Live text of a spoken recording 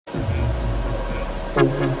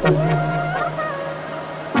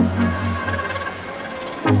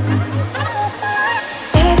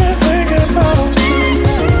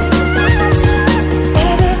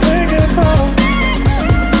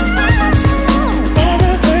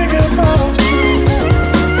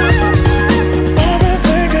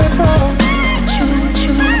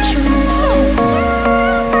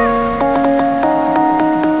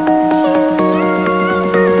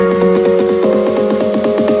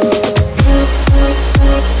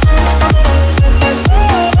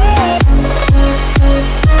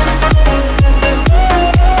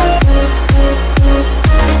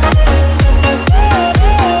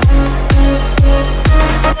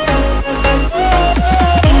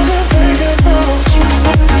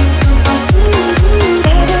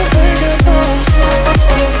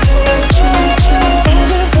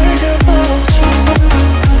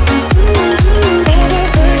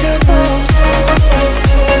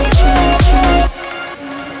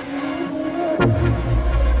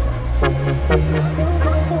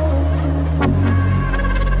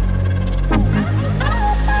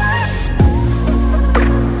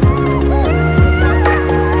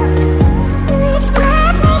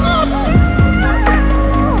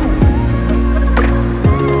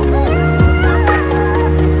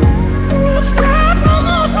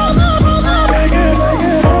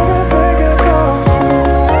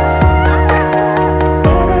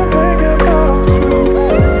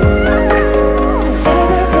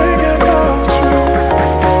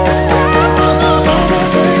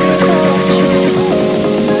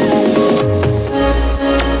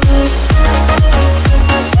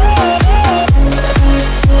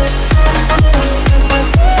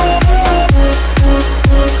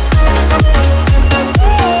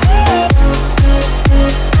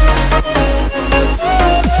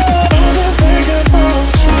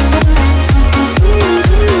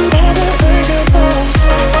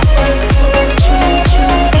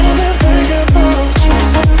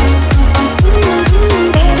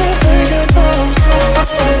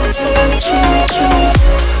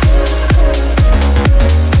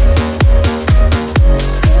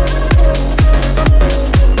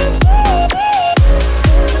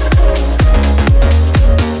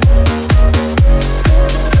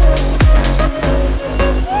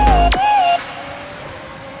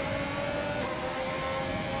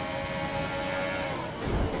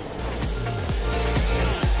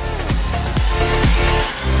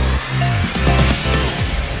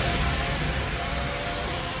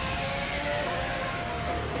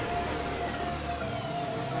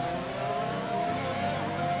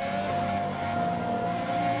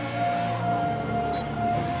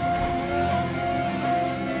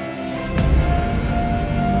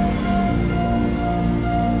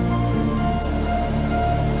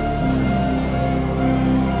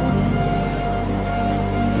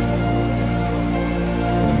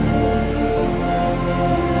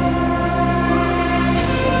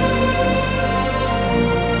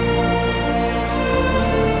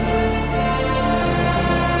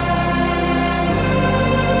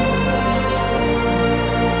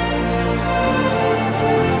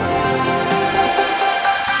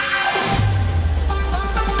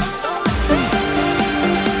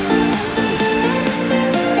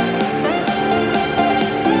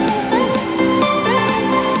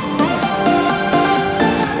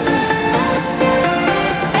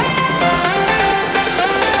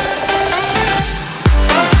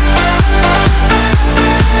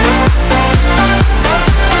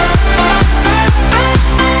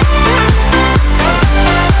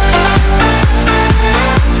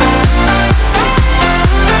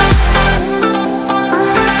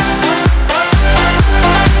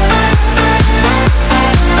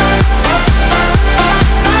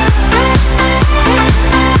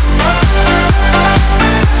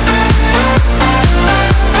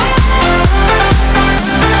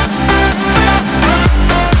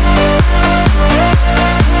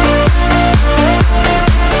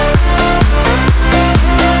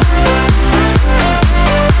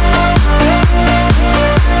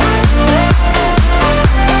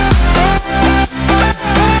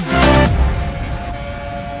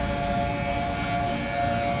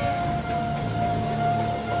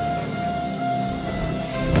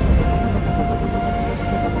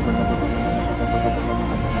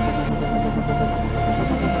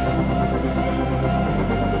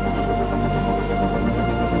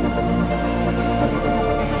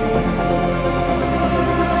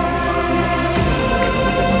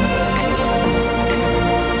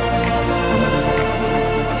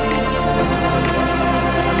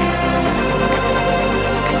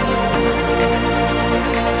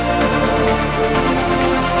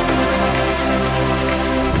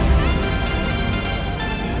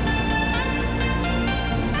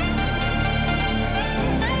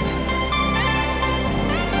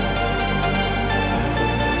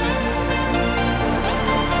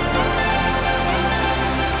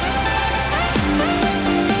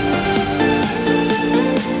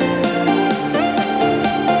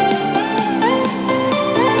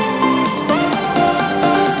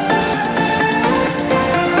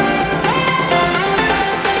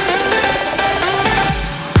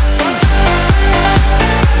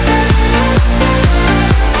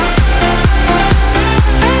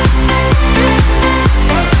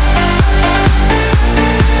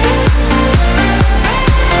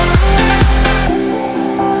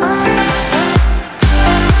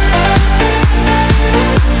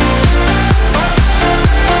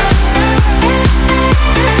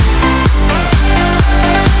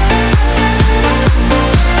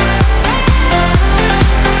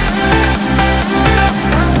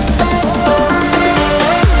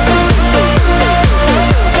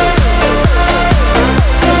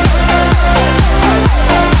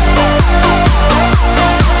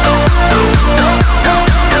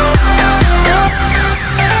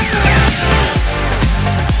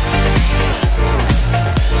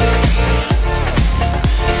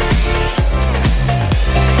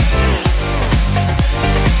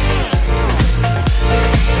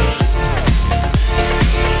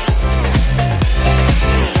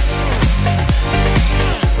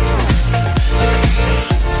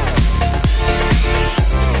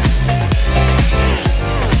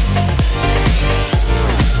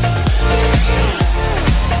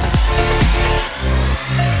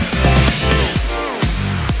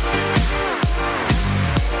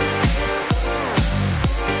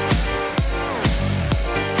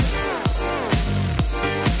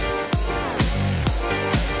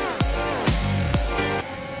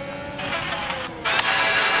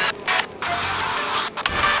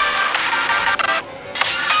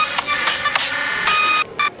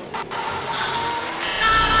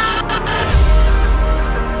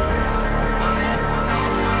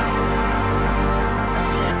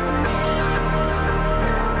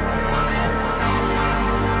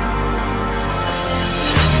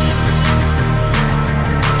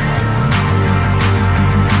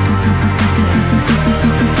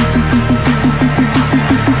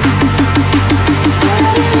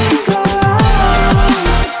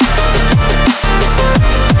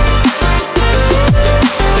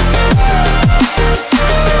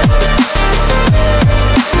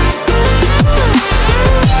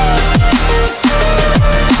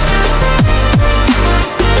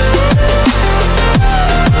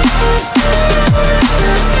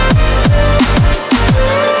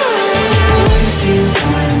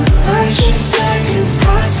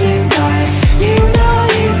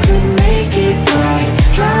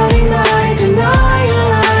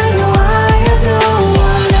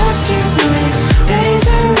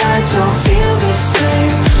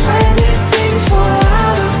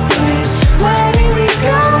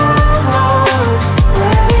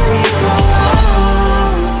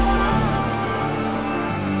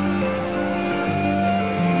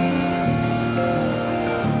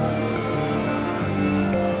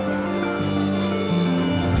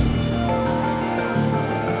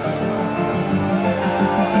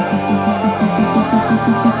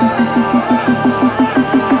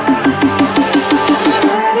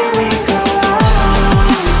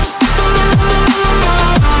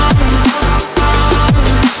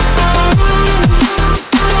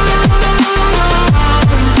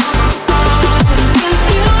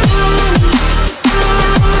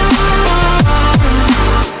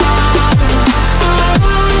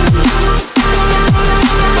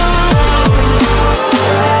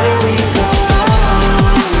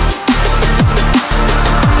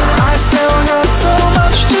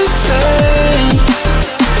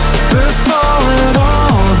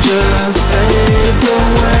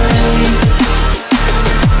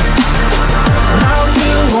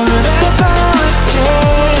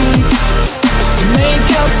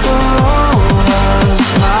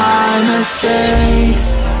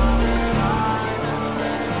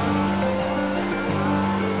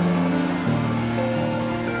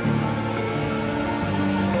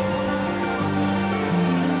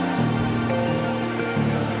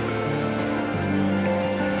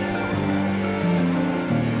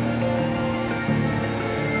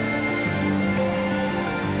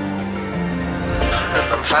And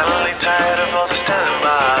I'm finally tired of all the standing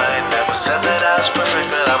by. Never said that I was perfect,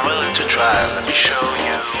 but I'm willing to try. Let me show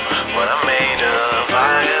you what I'm made of.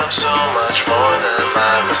 I am so much more than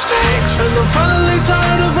my mistakes. And I'm finally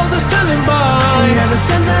tired of all the standing by. Never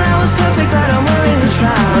said that I was perfect, but I'm willing to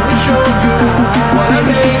try. Let me show you what I'm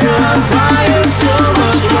made of. I am so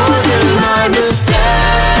much more than my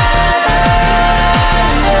mistakes.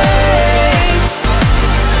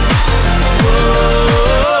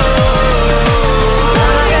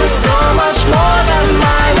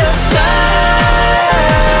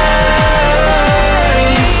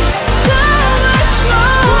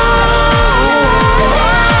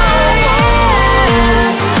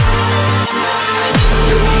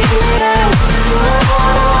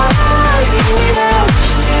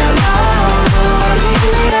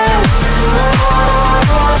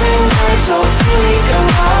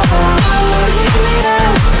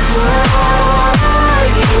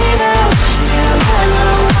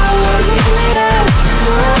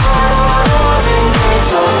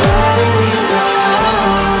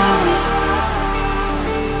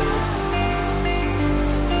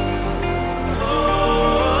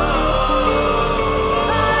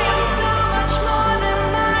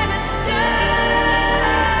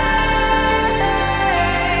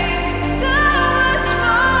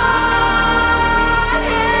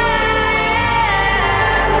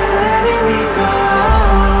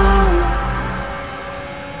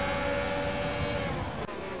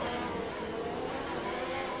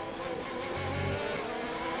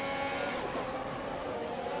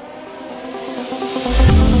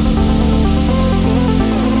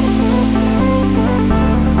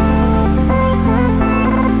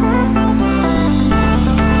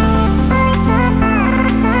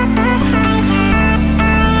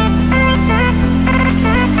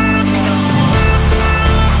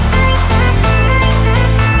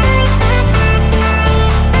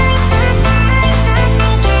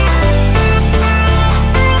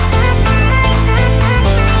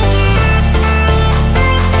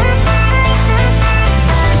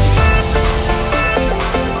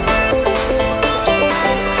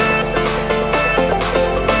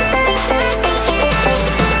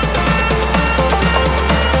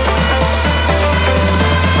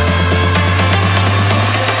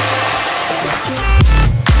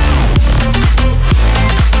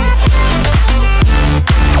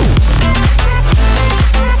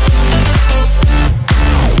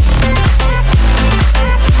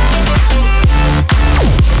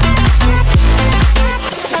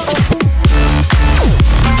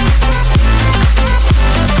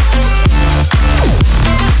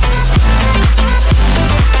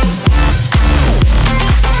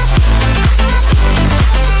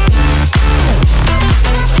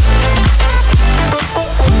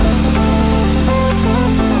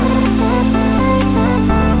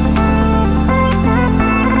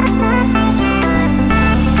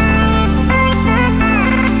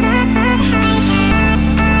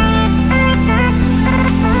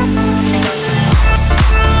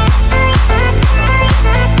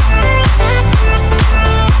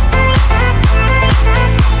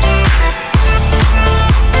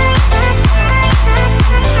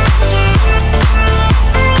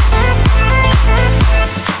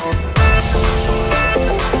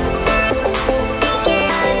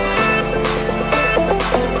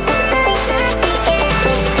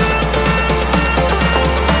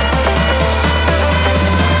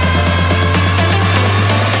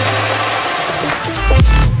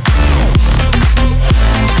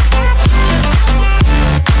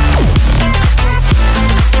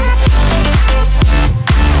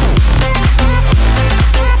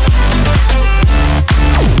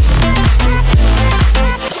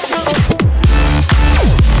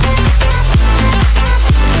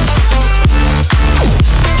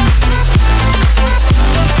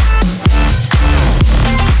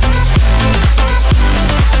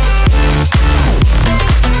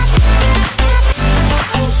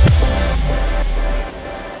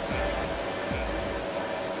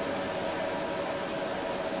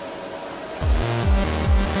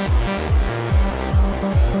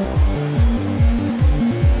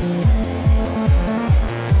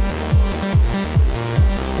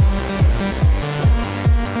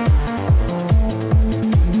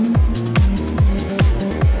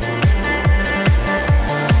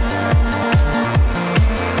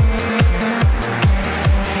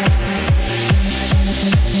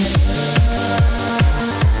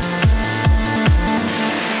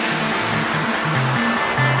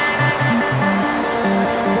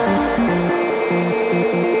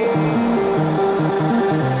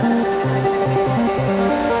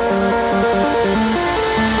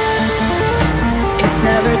 It's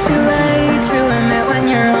never too late to admit when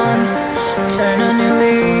you're wrong. Turn a new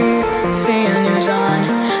leaf, see a new dawn.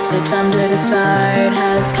 The time to decide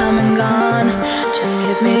has come and gone. Just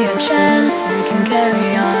give me a chance, we can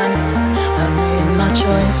carry on. I've made my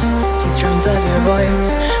choice, these drums of your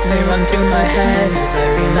voice, they run through my head as I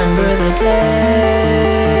remember the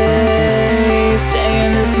day. Stay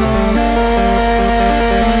in this moment.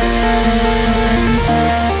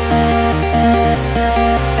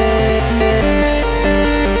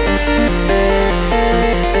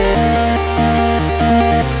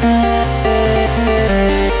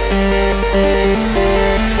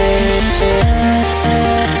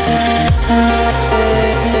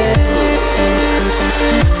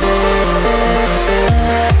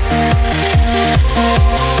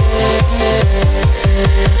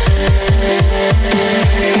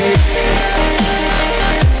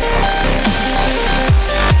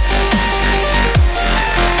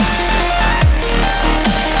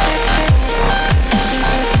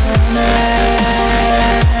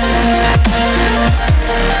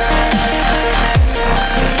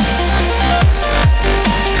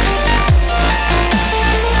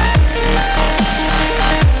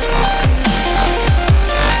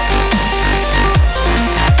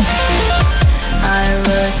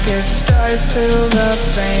 Fill the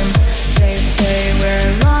frame. They say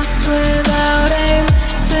we're lost without aim.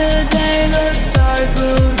 Today the stars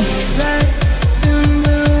will read red. Soon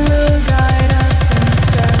blue will guide us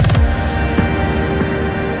instead.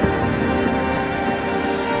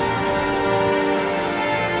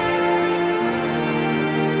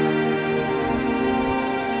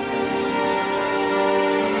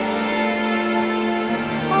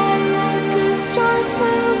 I make the stars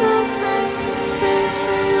fill the frame. They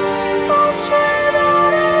say we're lost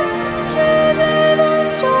without aim. Today the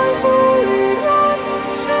stars will read red.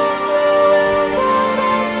 Soon blue will guide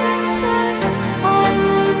us instead. I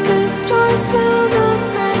make the stars fill the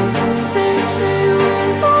frame. They say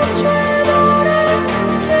we're lost without aim.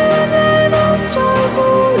 Today the stars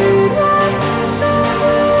will read red. Soon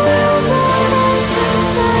blue will guide us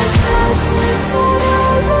instead. As they slow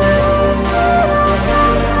down the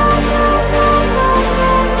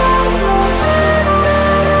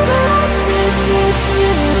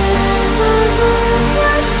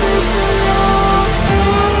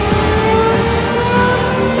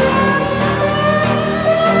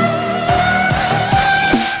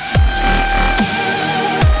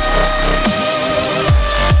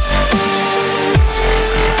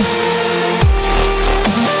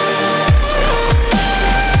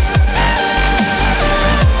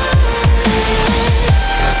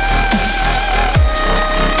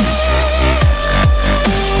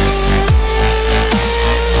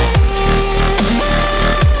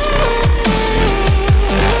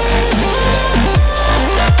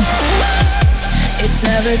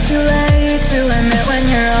never too late to admit when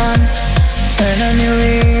you're on. Turn a new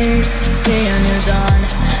leaf, see a new dawn.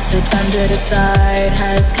 The time to decide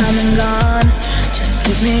has come and gone. Just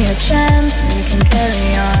give me a chance, we can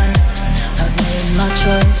carry on. I've made my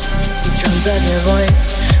choice, these drums of your voice,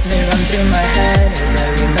 they run through my head as I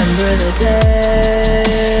remember the day.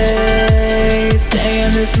 Stay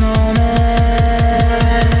in this moment.